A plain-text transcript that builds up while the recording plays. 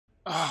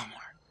Oh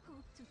my.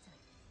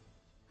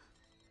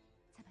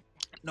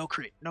 No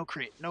crit, no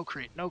crit, no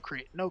crit, no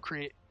crit, no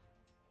crit,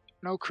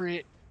 no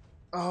crit.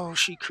 Oh,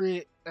 she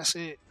crit. That's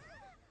it.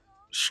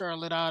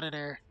 Charlotte out of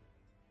there.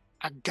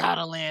 I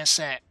gotta land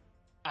sat.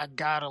 I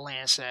gotta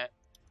land sat.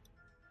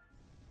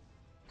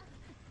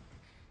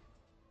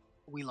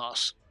 We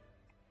lost.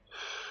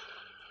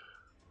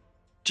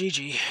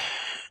 GG.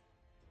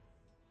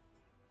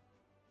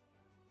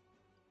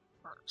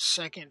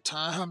 Second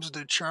time's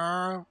the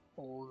charm.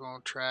 Oh, we're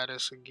gonna try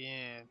this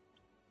again.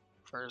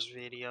 First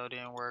video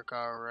didn't work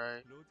out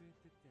right.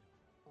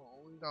 Well,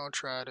 we're gonna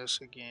try this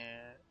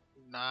again.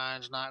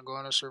 Nine's not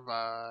gonna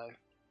survive,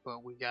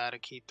 but we gotta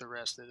keep the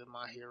rest of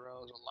my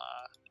heroes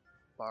alive.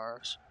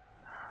 Bars.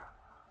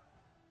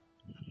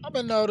 I've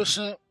been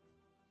noticing,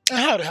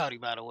 and howdy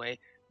by the way,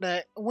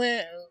 that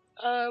when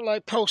I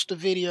like post the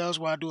videos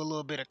where I do a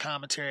little bit of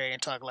commentary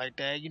and talk like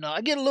that,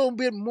 I get a little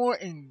bit more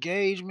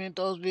engagement.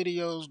 Those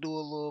videos do a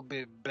little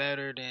bit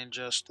better than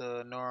just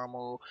the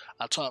normal.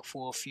 I talk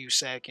for a few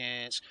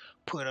seconds,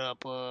 put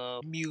up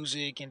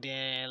music, and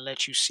then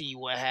let you see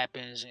what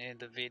happens in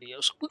the video.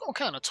 So we're gonna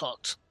kind of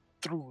talk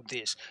through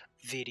this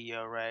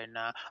video right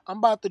now. I'm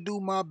about to do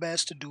my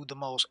best to do the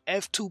most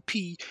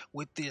F2P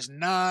with this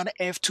non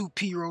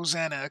F2P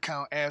Rosanna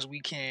account as we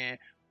can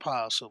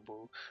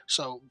possible.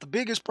 So the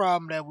biggest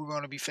problem that we're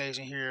going to be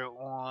facing here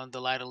on the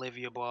Light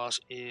Olivia boss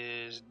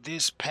is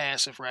this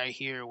passive right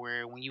here,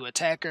 where when you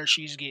attack her,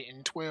 she's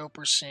getting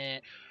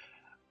 12%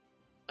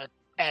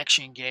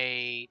 action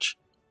gauge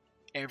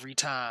every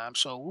time.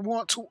 So we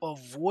want to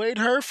avoid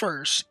her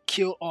first,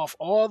 kill off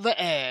all the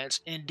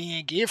ads, and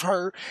then give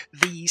her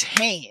these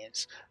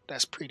hands.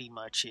 That's pretty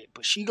much it.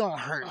 But she gonna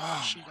hurt.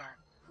 She gonna...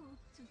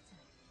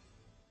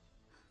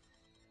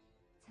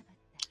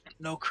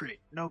 No crit,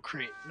 no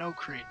crit, no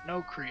crit,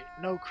 no crit,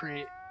 no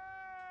crit,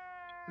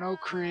 no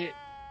crit.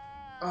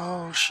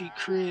 Oh, she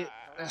crit.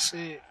 That's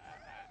it.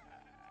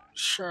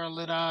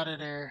 Charlotte out of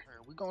there.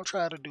 We're gonna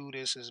try to do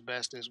this as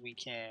best as we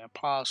can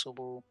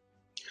possible.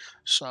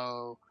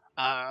 So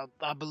I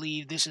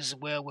believe this is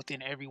well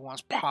within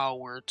everyone's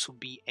power to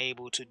be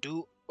able to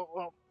do.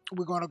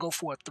 We're going to go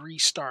for a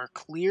 3-star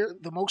clear.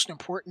 The most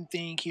important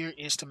thing here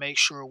is to make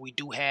sure we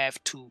do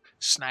have 2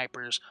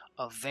 snipers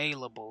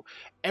available.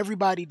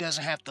 Everybody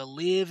doesn't have to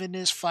live in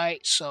this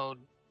fight, so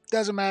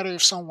doesn't matter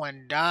if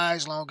someone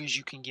dies, long as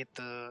you can get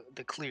the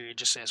clear. It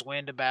just says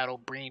win the battle,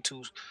 bring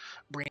two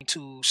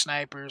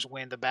snipers.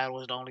 Win the battle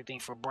is the only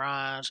thing for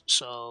bronze,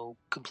 so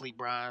complete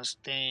bronze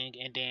thing.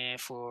 And then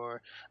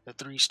for the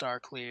 3-star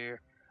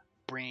clear,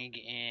 bring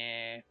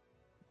in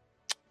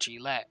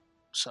G-Lat.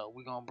 So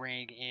we're going to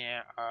bring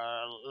in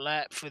our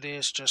lap for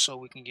this just so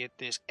we can get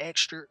this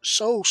extra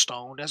soul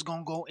stone that's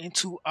going to go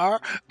into our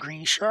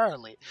green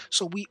Charlotte.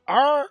 So we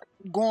are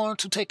going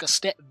to take a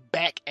step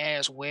back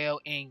as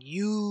well and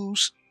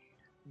use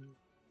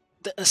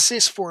the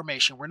assist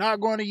formation. We're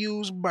not going to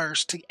use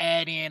burst to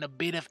add in a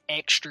bit of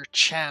extra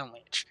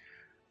challenge.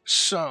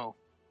 So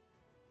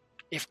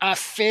if I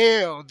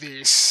fail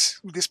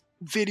this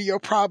video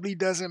probably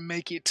doesn't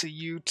make it to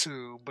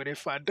YouTube. But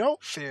if I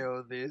don't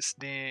fail this,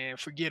 then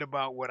forget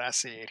about what I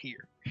said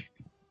here.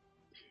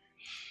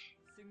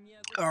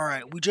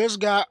 Alright, we just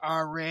got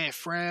our red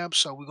Fram,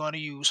 so we're going to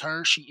use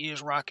her. She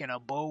is rocking a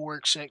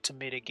bulwark set to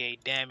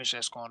mitigate damage.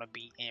 That's going to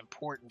be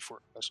important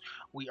for us.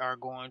 We are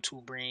going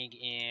to bring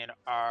in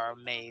our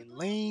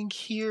Mah-Lon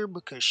here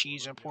because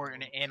she's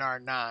important in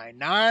our 9.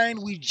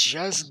 9, we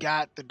just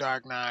got the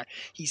Dark 9.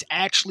 He's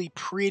actually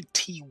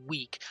pretty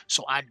weak,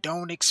 so I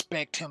don't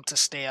expect him to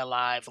stay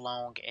alive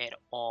long at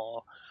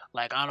all.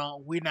 Like,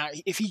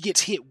 if he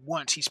gets hit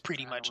once, he's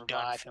pretty much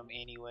done him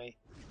anyway.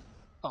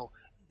 Oh,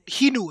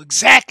 he knew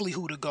exactly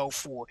who to go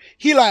for.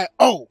 He like,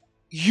 oh,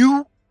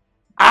 you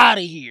out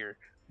of here.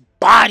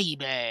 Body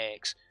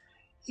bags.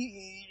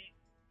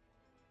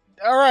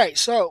 Alright,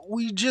 so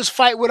we just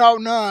fight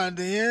without none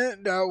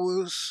then. That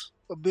was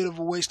a bit of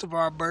a waste of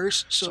our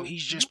burst. So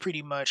he's just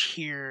pretty much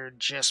here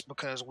just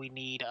because we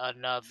need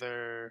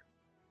another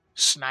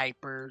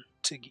sniper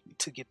to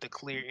get the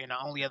clear. And the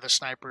only other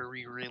sniper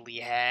we really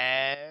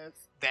have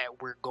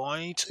that we're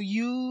going to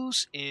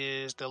use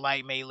is the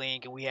light Mah-Lon,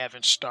 and we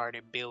haven't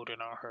started building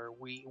on her.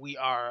 We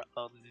are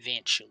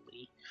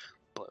eventually,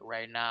 but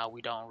right now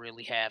we don't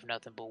really have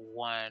nothing but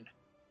one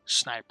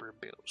sniper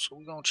build. So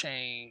we're gonna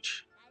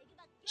change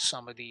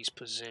some of these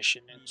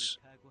positionings.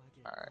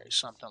 Alright,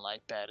 something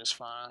like that is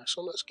fine.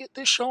 So let's get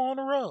this show on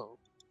the road.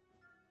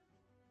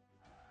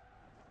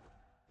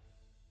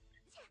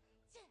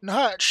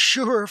 Not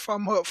sure if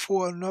I'm up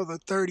for another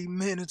 30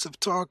 minutes of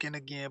talking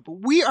again, but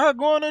we are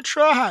going to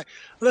try.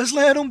 Let's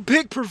let them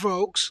big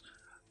provokes.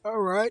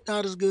 Alright,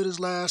 not as good as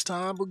last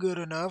time, but good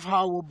enough.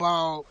 How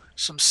about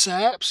some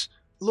saps?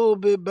 A little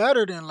bit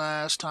better than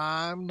last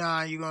time.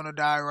 Nah, you're going to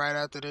die right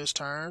after this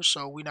turn,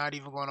 so we're not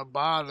even going to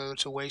bother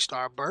to waste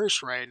our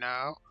burst right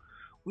now.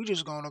 We're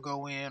just going to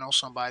go in on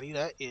somebody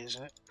that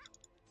isn't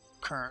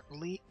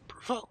currently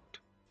provoked.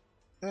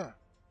 Yeah,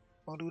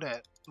 we'll do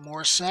that.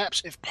 More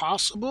saps if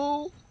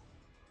possible.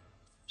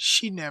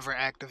 She never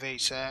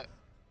activates that.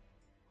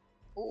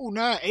 Oh,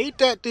 nah, I ate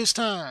that this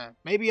time.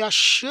 Maybe I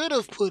should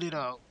have put it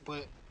out,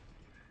 but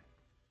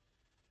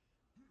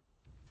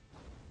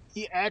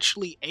he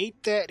actually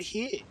ate that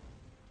hit.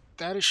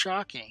 That is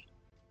shocking.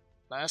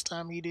 Last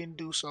time he didn't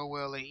do so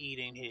well at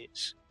eating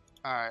hits.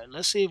 Alright,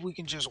 let's see if we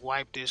can just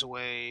wipe this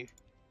wave.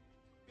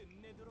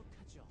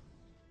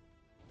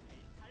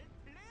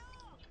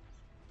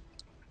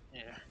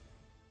 Yeah,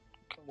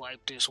 can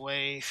wipe this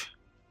wave.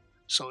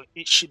 So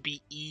it should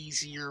be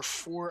easier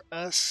for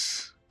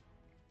us.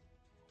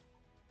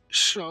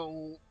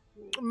 So,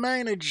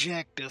 main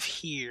objective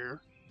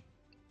here,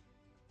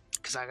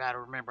 because I gotta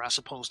remember I'm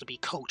supposed to be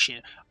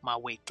coaching my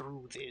way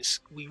through this.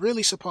 We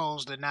really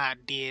supposed to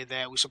not did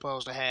that. We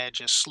supposed to have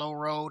just slow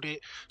rolled it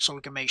so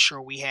we can make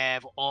sure we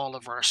have all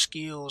of our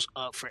skills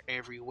up for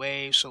every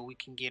wave so we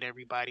can get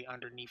everybody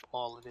underneath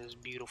all of this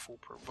beautiful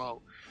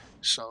provoke.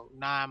 So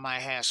now I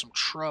might have some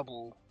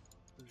trouble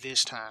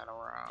this time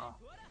around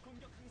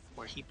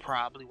where he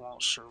probably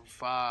won't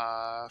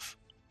survive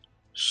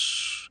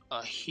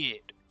a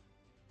hit.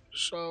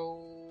 So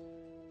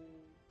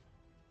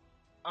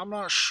I'm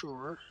not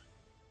sure.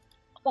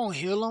 I'm gonna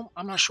heal him.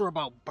 I'm not sure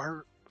about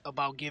Bert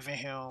about giving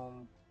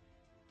him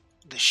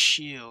the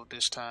shield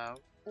this time.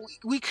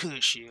 We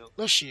could shield.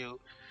 Let's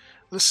shield.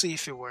 Let's see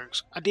if it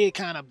works. I did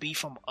kind of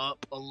beef him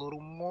up a little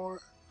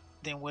more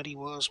than what he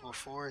was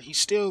before. He's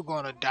still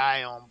gonna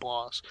die on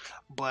boss,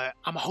 but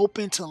I'm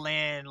hoping to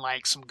land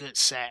like some good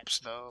saps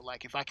though.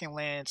 Like if I can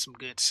land some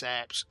good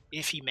saps,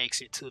 if he makes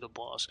it to the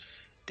boss,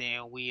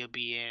 then we'll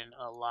be in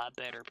a lot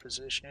better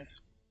position.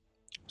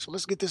 So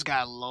let's get this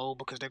guy low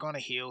because they're gonna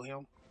heal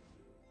him.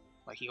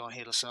 Like he gonna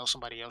heal himself.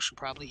 Somebody else should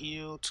probably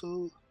heal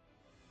too.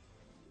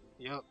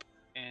 Yep.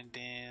 And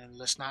then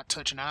let's not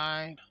touch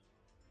 9.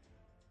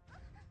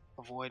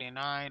 Avoiding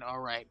 9.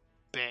 Alright,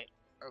 bet.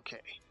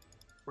 Okay.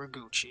 We're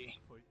Gucci.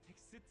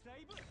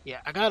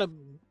 Yeah,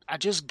 I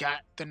just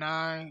got the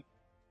 9.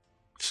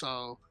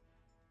 So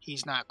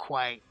he's not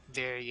quite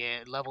there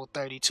yet. Level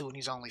 32 and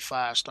he's only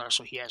 5 stars,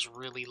 so he has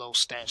really low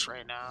stats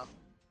right now.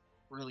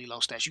 Really low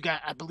stats.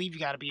 I believe you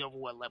gotta be over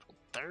what, level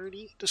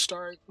 30 to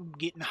start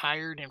getting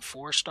higher than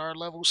 4-star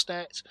level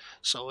stats.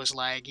 So it's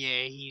like,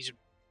 yeah, he's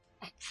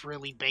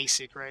really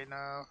basic right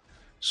now.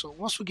 So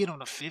once we get on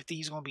the 50,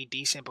 he's gonna be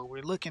decent, but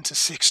we're looking to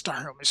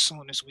 6-star him as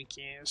soon as we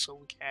can so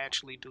we can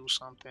actually do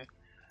something.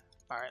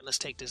 Alright, let's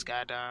take this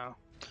guy down.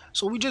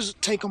 So we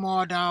just take them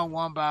all down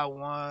one by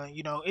one.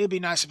 You know, it'd be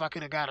nice if I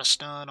could have got a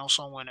stun on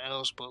someone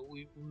else, but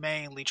we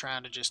mainly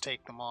trying to just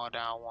take them all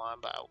down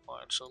one by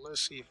one. So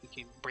let's see if we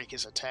can break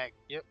his attack.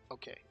 Yep,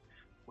 okay.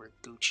 We're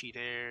Gucci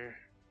there.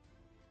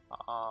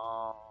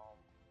 I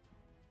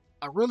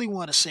really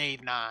want to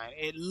save 9,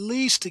 at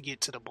least to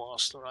get to the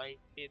boss, right?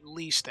 At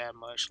least that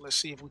much. Let's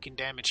see if we can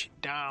damage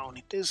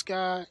down this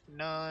guy.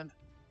 None.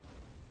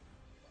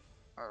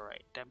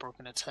 Alright, that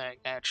broken attack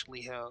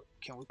actually helped.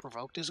 Can we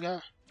provoke this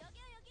guy?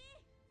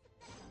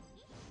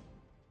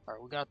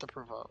 Alright, we got the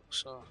provoke,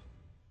 so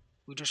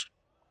we just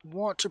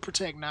want to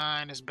protect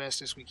 9 as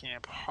best as we can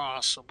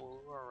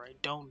possible.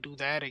 Alright, don't do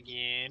that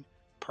again,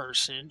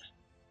 person.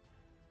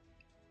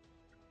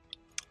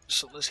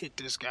 So let's hit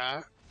this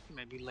guy.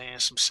 Maybe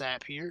land some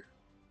sap here.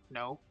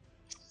 No.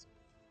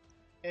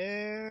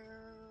 And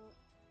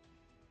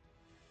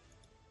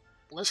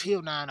let's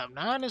heal 9 up.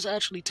 9 is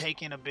actually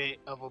taking a bit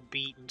of a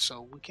beating,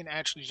 so we can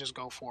actually just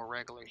go for a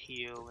regular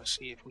heal and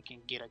see if we can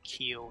get a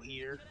kill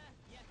here.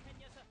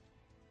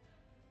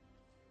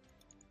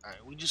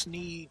 Alright, we just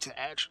need to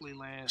actually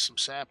land some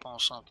sap on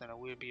something and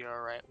we'll be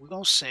alright. We're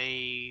gonna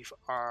save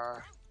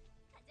our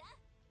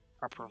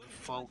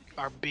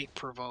big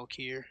provoke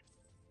here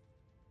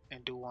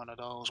and do one of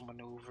those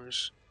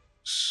maneuvers.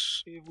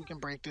 See if we can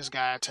break this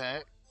guy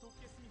attack.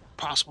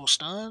 Possible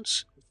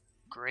stuns?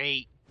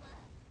 Great.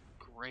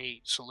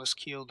 Great. So let's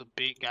kill the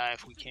big guy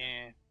if we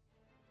can.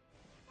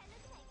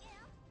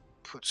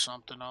 Put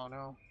something on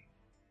him.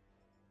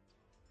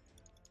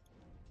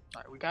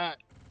 Alright, we got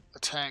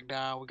attack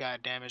down, we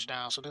got damage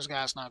down, so this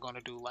guy's not going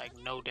to do like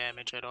no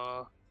damage at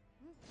all,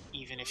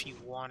 even if he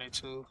wanted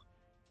to.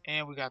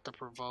 And we got the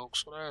provoke,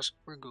 so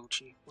we're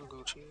Gucci. We're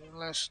Gucci.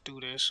 Let's do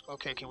this.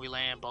 Okay, can we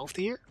land both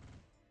here?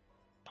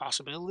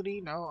 Possibility?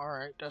 No?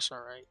 Alright, that's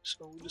alright.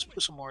 So we just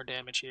put some more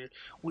damage here.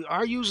 We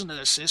are using the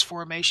assist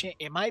formation.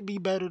 It might be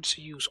better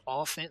to use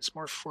offense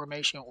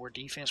formation or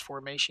defense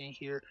formation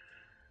here,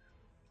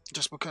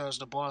 just because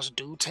the boss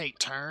do take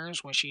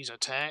turns when she's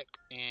attacked,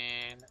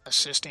 and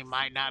assisting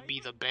might not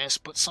be the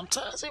best, but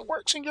sometimes it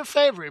works in your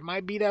favor. It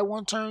might be that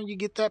one turn you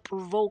get that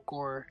provoke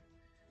or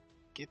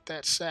get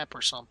that sap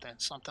or something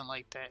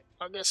like that.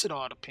 I guess it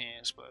all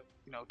depends, but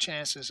you know,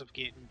 chances of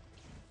getting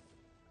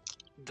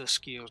the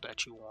skills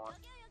that you want.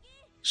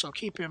 So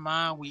keep in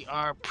mind we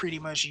are pretty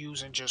much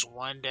using just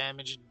one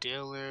damage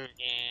dealer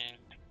and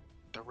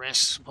the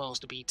rest is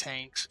supposed to be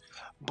tanks,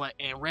 but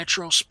in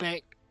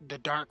retrospect the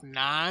Dark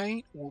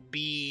 9 will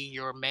be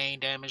your main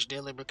damage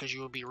dealer because you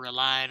will be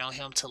relying on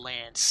him to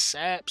land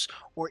saps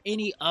or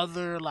any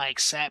other like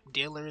sap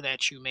dealer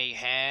that you may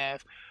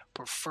have,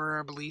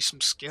 preferably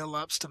some skill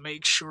ups to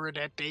make sure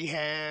that they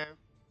have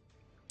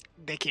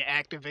they can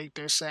activate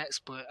their sats,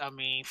 but I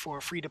mean, for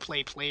a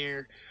free-to-play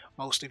player,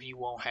 most of you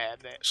won't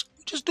have that. So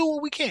just do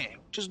what we can.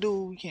 Just do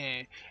what we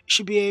can.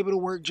 Should be able to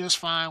work just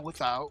fine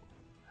without.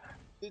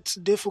 It's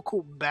a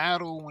difficult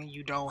battle when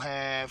you don't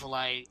have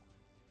like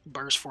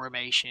burst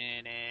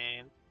formation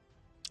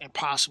and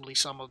possibly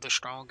some of the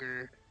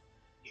stronger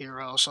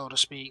heroes, so to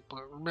speak.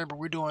 But remember,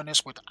 we're doing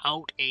this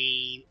without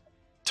a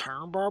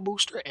turn bar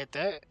booster at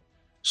that.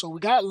 So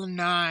we got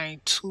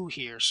 9-2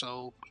 here.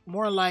 So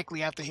more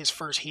likely after his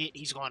first hit,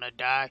 he's gonna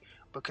die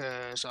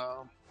because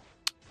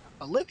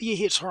Olivia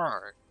hits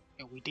hard,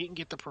 and we didn't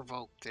get the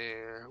provoke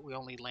there. We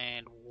only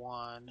land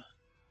one.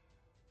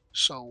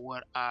 So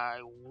what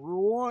I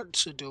want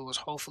to do is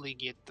hopefully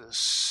get the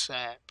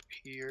sap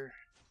here.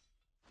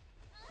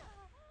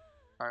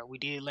 Alright, we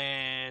did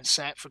land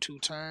sap for 2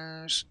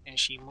 turns, and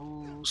she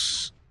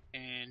moves,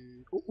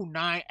 and ooh,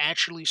 9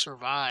 actually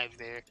survived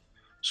there.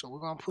 So we're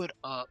gonna put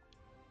up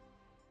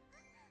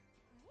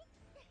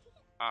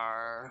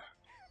our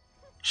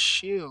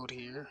shield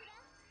here.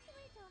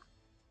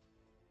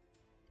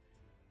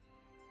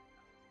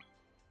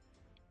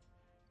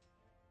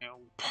 And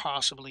we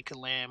possibly could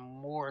land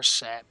more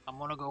sap. I'm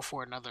gonna go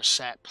for another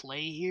sap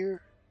play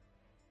here.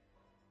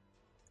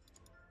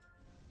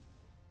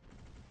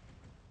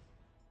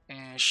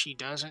 And she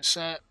doesn't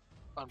sap,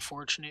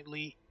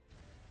 unfortunately.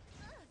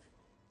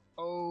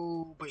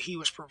 Oh, but he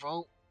was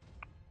provoked,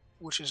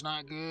 which is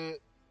not good.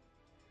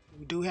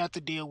 We do have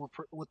to deal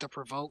with the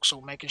provoke,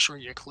 so making sure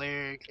your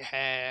cleric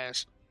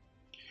has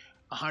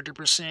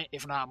 100%,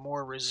 if not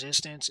more,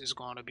 resistance is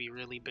going to be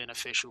really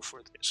beneficial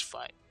for this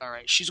fight.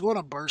 Alright, she's going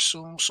to burst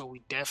soon, so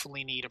we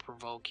definitely need a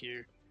provoke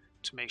here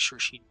to make sure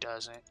she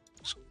doesn't.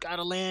 So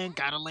gotta land,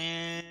 gotta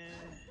land.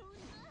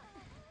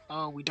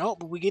 Oh, we don't,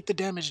 but we get the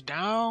damage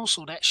down,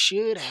 so that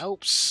should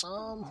help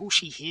some. Who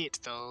she hit,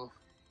 though.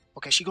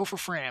 Okay, she go for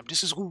Fram.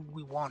 This is who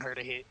we want her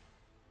to hit.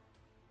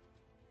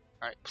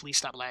 Alright, please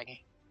stop lagging.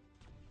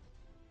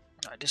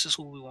 Alright, this is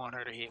who we want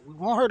her to hit. We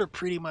want her to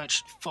pretty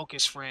much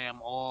focus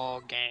Fram all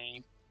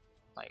game.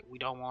 Like, we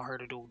don't want her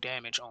to do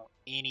damage on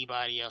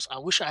anybody else. I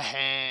wish I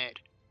had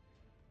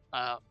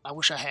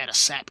a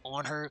sap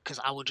on her, because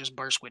I would just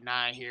burst with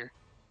 9 here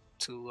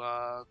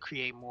to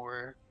create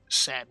more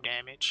sap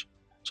damage.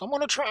 So I'm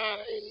gonna try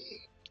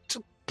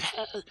to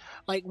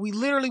like, we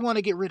literally want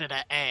to get rid of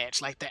the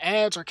ads. Like, the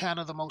ads are kind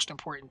of the most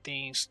important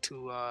things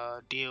to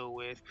deal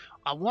with.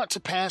 I want to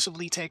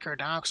passively take her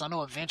down because I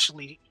know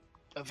eventually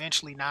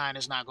 9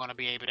 is not going to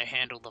be able to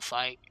handle the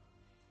fight.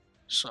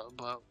 So,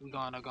 but we're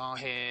gonna go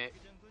ahead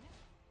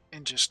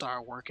and just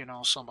start working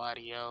on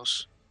somebody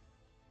else.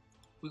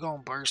 We're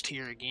gonna burst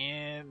here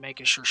again,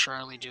 making sure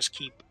Charlotte just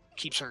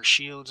keeps her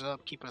shields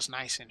up, keep us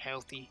nice and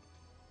healthy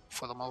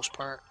for the most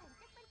part.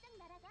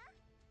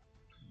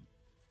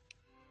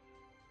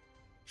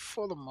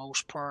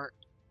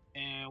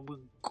 And we're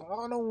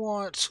gonna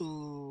want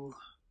to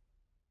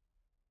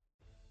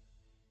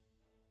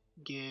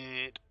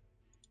get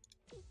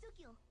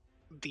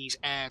these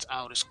ads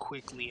out as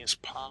quickly as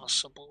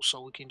possible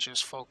so we can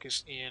just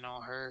focus in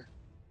on her.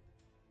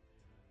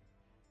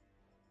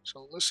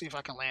 So let's see if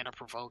I can land a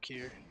provoke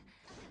here.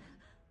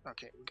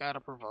 Okay, we got a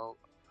provoke.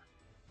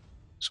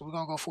 So we're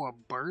gonna go for a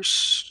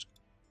burst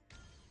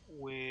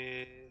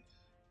with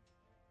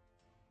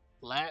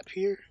lap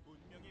here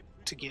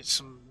to get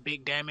some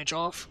big damage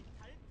off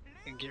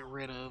and get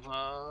rid of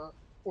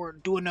or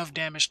do enough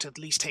damage to at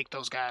least take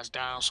those guys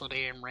down so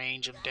they're in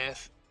range of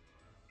death.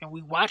 And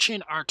we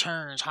watching our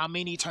turns, how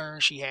many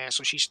turns she has.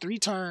 So she's 3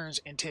 turns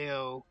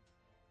until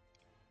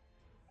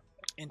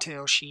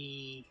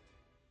she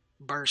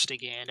burst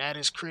again. That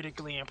is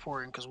critically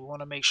important because we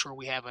want to make sure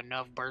we have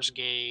enough burst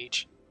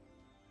gauge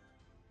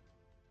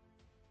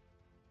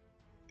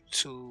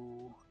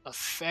to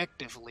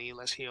effectively,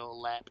 let's heal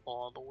lap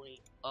all the way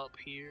up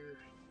here,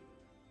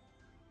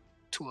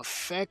 to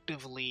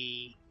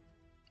effectively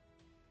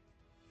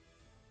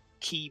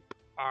keep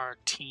our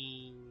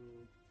team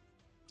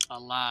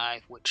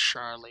alive with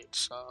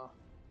Charlotte's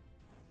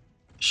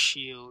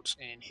shields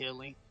and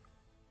healing.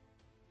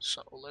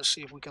 So let's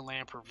see if we can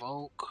land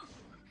provoke.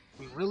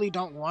 We really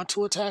don't want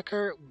to attack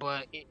her,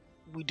 but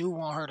we do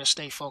want her to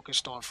stay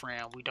focused on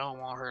Fram. We don't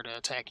want her to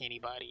attack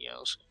anybody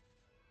else.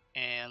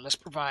 And let's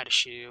provide a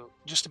shield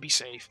just to be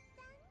safe.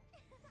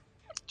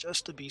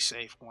 Just to be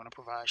safe, we want to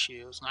provide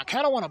shields. Now, I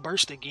kind of want to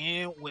burst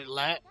again with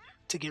Lat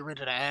to get rid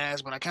of the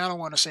ads, but I kind of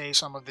want to save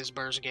some of this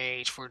burst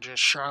gauge for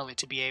just Charlotte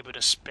to be able to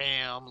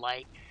spam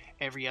like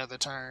every other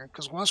turn.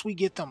 Because once we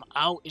get them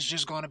out, it's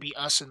just going to be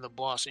us and the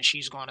boss, and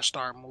she's going to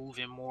start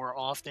moving more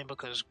often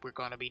because we're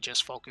going to be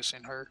just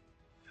focusing her.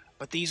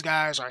 But these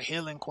guys are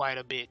healing quite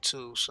a bit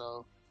too,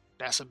 so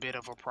that's a bit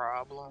of a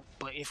problem.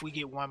 But if we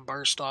get one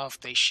burst off,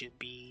 they should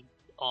be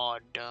all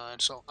done.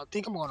 So I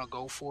think I'm going to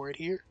go for it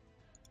here.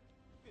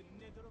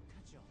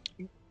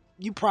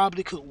 You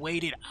probably could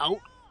wait it out,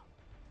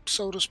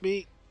 so to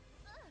speak.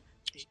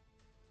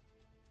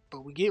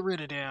 But we get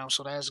rid of them,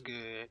 so that's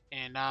good.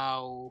 And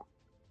now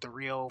the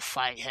real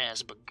fight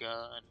has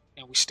begun.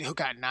 And we still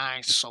got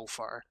 9 so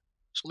far.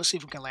 So let's see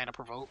if we can land a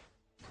provoke.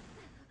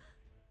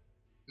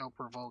 No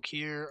provoke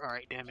here.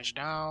 Alright, damage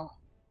down.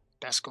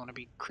 That's going to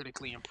be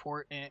critically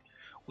important.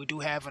 We do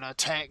have an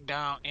attack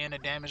down and a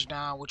damage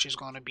down, which is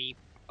going to be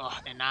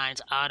and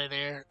 9's out of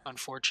there,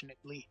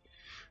 unfortunately.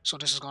 So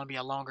this is going to be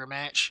a longer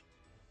match,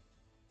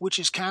 which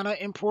is kind of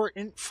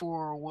important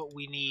for what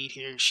we need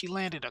here. She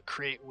landed a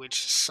crit,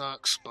 which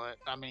sucks, but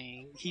I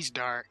mean, he's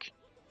dark.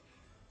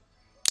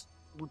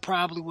 We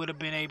probably would have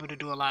been able to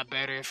do a lot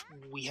better if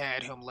we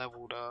had him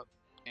leveled up.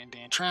 And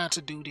then trying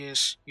to do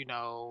this, you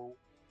know,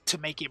 to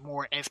make it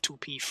more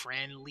F2P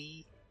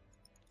friendly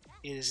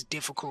is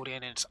difficult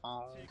in its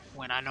own.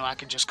 When I know I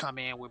can just come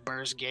in with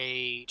burst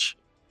gauge,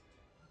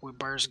 with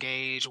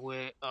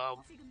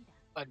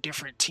a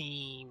different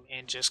team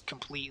and just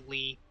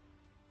completely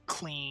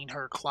clean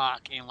her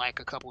clock in like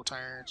a couple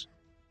turns.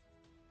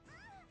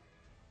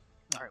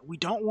 Alright, we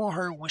don't want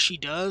her, when she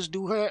does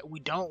do her,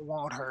 we don't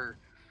want her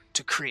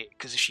to crit,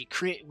 because if she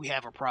crit, we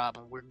have a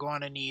problem. We're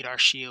going to need our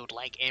shield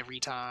like every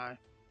time,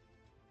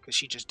 because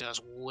she just does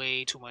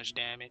way too much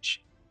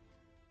damage.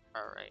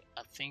 Alright,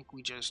 I think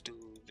we just do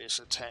this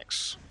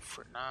attacks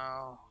for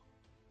now.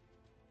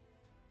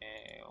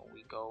 And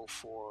we go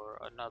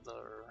for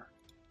another.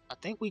 I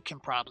think we can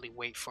probably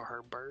wait for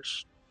her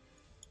burst.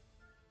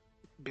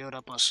 Build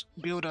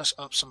us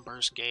up some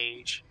burst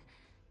gauge.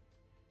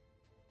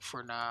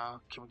 For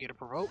now, can we get a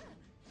provoke?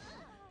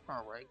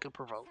 Alright, good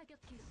provoke.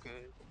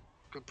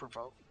 Good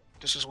provoke.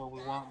 This is what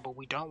we want, but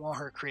we don't want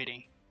her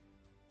critting.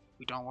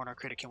 We don't want her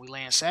critting. Can we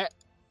land sap?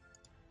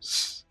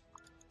 Cause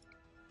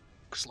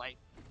like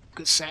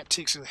good sap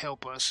ticks will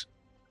help us.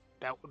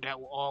 That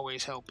will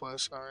always help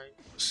us. Alright,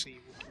 let's see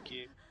if we can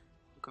get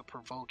a good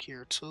provoke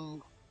here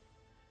too.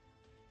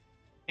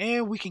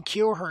 And we can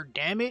kill her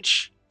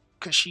damage.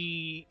 Cause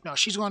she's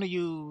gonna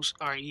use,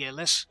 alright, yeah,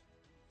 let's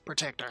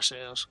protect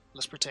ourselves.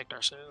 Let's protect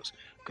ourselves.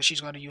 Because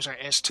she's going to use her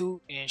S2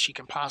 and she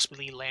can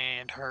possibly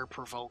land her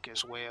provoke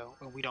as well.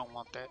 And we don't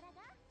want that.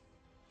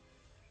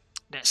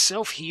 That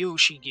self-heal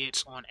she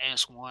gets on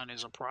S1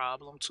 is a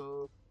problem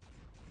too.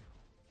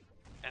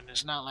 And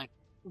it's not like,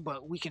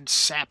 but we can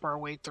sap our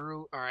way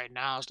through. Alright,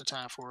 now's the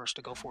time for us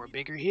to go for a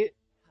bigger hit.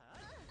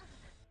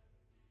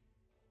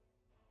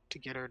 To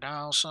get her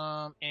down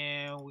some.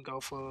 And we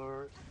go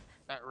for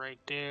that right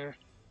there.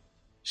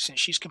 Since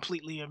she's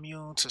completely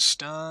immune to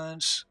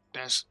stuns,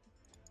 that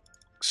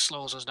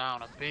slows us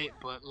down a bit,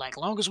 but like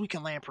long as we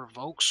can land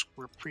provokes,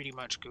 we're pretty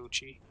much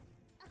Gucci.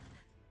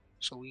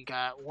 So we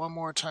got one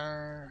more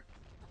turn.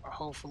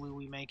 Hopefully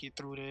we make it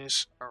through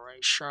this.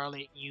 Alright,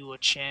 Charlotte, you a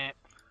champ.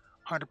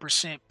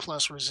 100%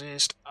 plus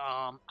resist.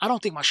 I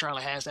don't think my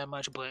Charlotte has that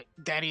much, but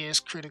that is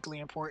critically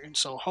important.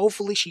 So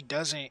hopefully she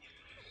doesn't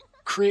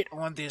crit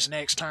on this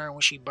next turn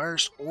when she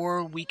bursts,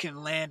 or we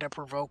can land a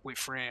provoke with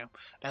Frem.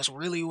 That's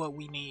really what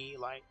we need.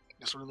 Like,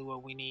 that's really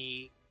what we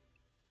need.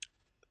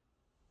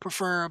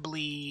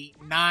 Preferably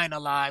 9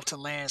 alive to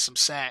land some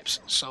saps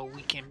so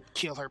we can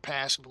kill her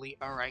passively.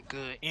 Alright,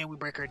 good. And we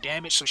break her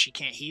damage so she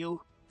can't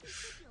heal.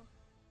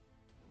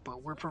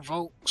 But we're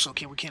provoked, so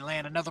we can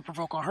land another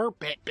provoke on her.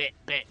 Bet.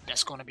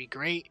 That's going to be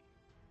great.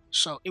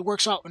 So it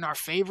works out in our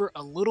favor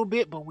a little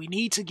bit, but we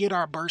need to get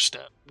our burst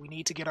up. We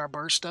need to get our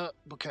burst up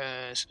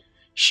because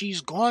she's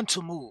going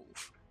to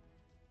move.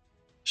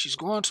 She's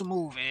going to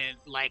move, and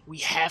like we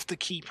have to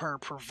keep her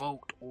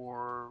provoked,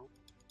 or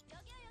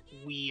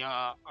we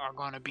are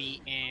going to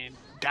be in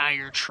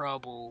dire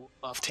trouble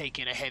of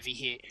taking a heavy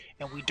hit.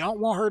 And we don't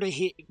want her to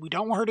hit. We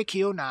don't want her to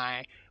kill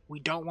 9. We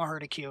don't want her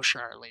to kill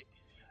Charlotte.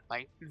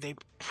 Like, they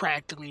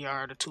practically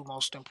are the two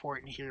most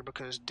important here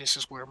because this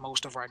is where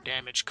most of our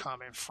damage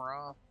coming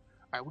from.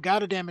 Alright, we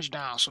got a damage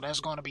down, so that's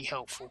going to be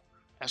helpful.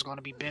 That's going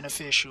to be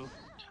beneficial.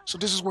 So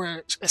this is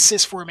where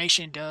assist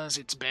formation does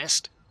its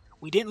best.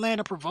 We didn't land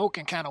a provoke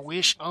and kind of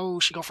wish, oh,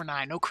 she go for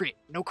 9. No crit.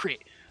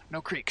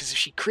 Because if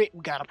she crit,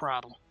 we got a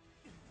problem.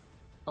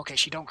 Okay,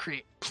 she don't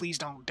crit. Please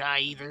don't die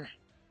either.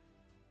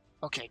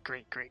 Okay,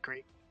 great.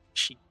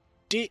 She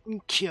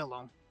didn't kill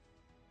him.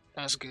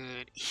 That's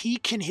good. He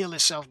can heal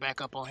himself back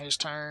up on his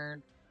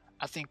turn.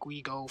 I think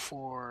we go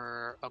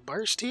for a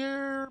burst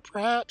here,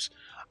 perhaps.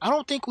 I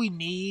don't think we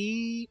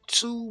need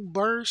to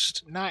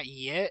burst. Not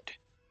yet.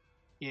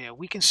 Yeah,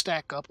 we can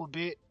stack up a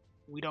bit.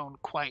 We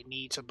don't quite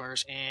need to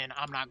burst, and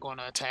I'm not going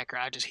to attack her.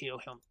 I just heal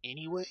him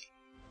anyway.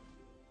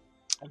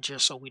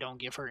 Just so we don't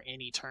give her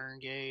any turn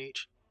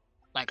gauge.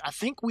 Like, I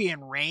think we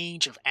in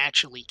range of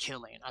actually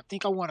killing. I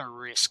think I want to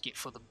risk it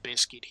for the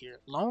biscuit here.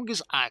 Long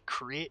as I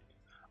crit,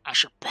 I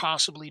should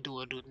possibly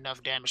do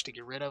enough damage to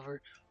get rid of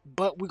her,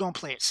 but we're going to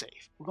play it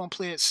safe.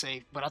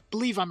 But I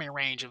believe I'm in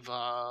range of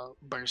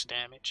burst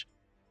damage.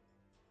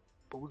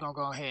 But we're going to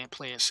go ahead and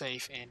play it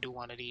safe and do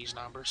one of these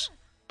numbers.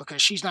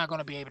 Because she's not going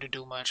to be able to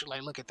do much.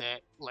 Like, look at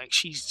that. Like,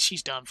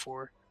 she's done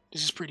for.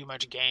 This is pretty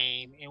much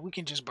game, and we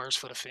can just burst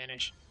for the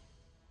finish.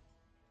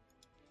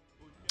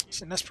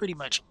 And that's pretty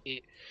much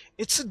it.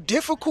 It's a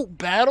difficult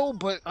battle,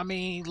 but, I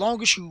mean,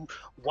 long as you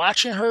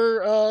watching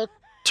her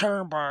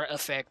turn bar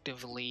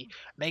effectively,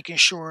 making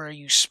sure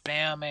you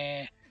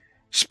spamming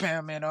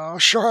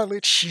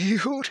Charlotte's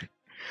shield.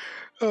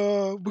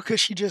 Because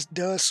she just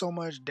does so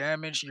much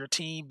damage. Your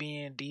team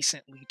being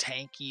decently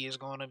tanky is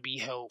going to be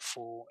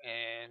helpful,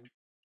 and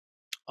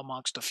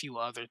amongst a few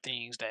other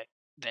things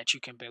that you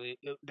can bring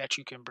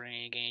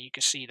in. You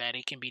can see that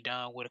it can be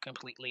done with a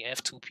completely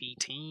F2P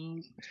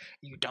team.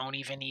 You don't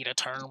even need a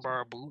turn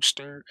bar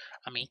booster.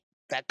 I mean,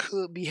 that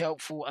could be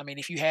helpful. I mean,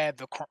 if you had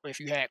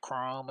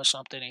Chrome or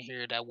something in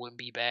here, that wouldn't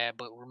be bad.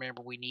 But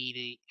remember, we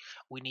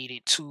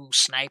needed two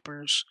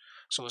snipers,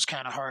 so it's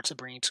kind of hard to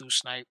bring two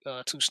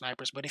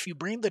snipers. But if you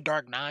bring the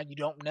Dark Nine, you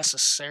don't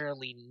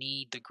necessarily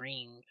need the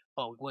green.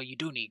 Oh, well, you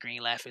do need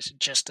green Lapis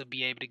just to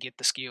be able to get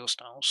the skill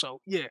stone.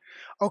 So yeah,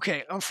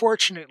 okay.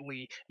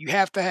 Unfortunately,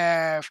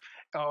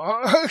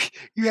 uh,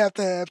 you have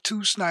to have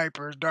two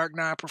snipers, Dark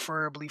Nine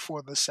preferably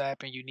for the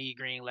sap, and you need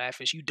green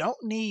Lapis. You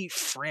don't need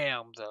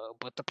Frem though,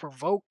 but the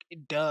provoke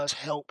does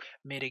help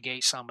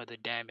mitigate some of the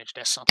damage.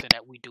 That's something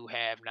that we do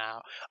have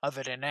now.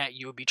 Other than that,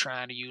 you'll be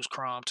trying to use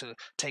Crom to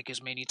take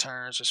as many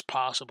turns as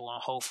possible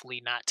and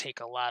hopefully not take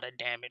a lot of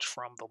damage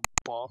from the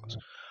boss.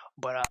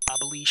 But I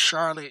believe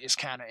Charlotte is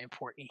kind of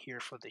important here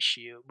for the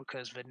shield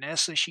because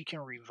Vanessa, she can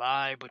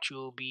revive, but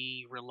you'll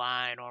be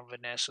relying on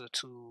Vanessa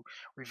to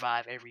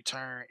revive every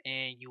turn,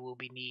 and you will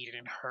be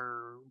needing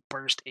her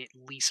burst at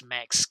least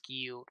max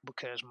skilled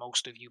because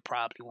most of you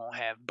probably won't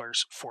have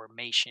burst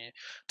formation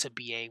to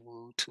be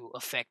able to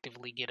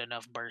effectively get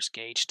enough burst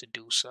gauge to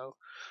do so.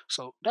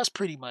 So that's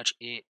pretty much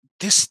it.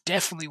 This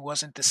definitely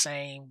wasn't the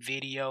same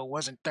video,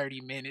 wasn't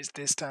 30 minutes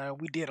this time.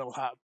 We did a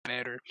lot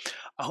better.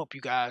 I hope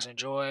you guys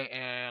enjoy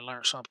and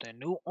learn something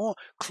new on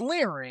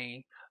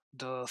clearing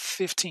the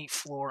 15th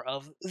floor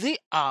of the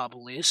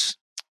Obelisk.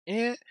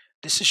 And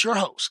this is your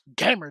host,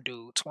 Gamer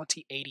Dude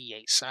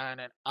 2088,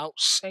 signing out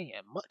saying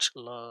much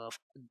love.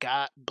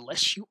 God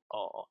bless you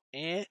all.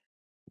 And,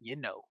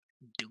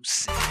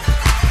 deuces.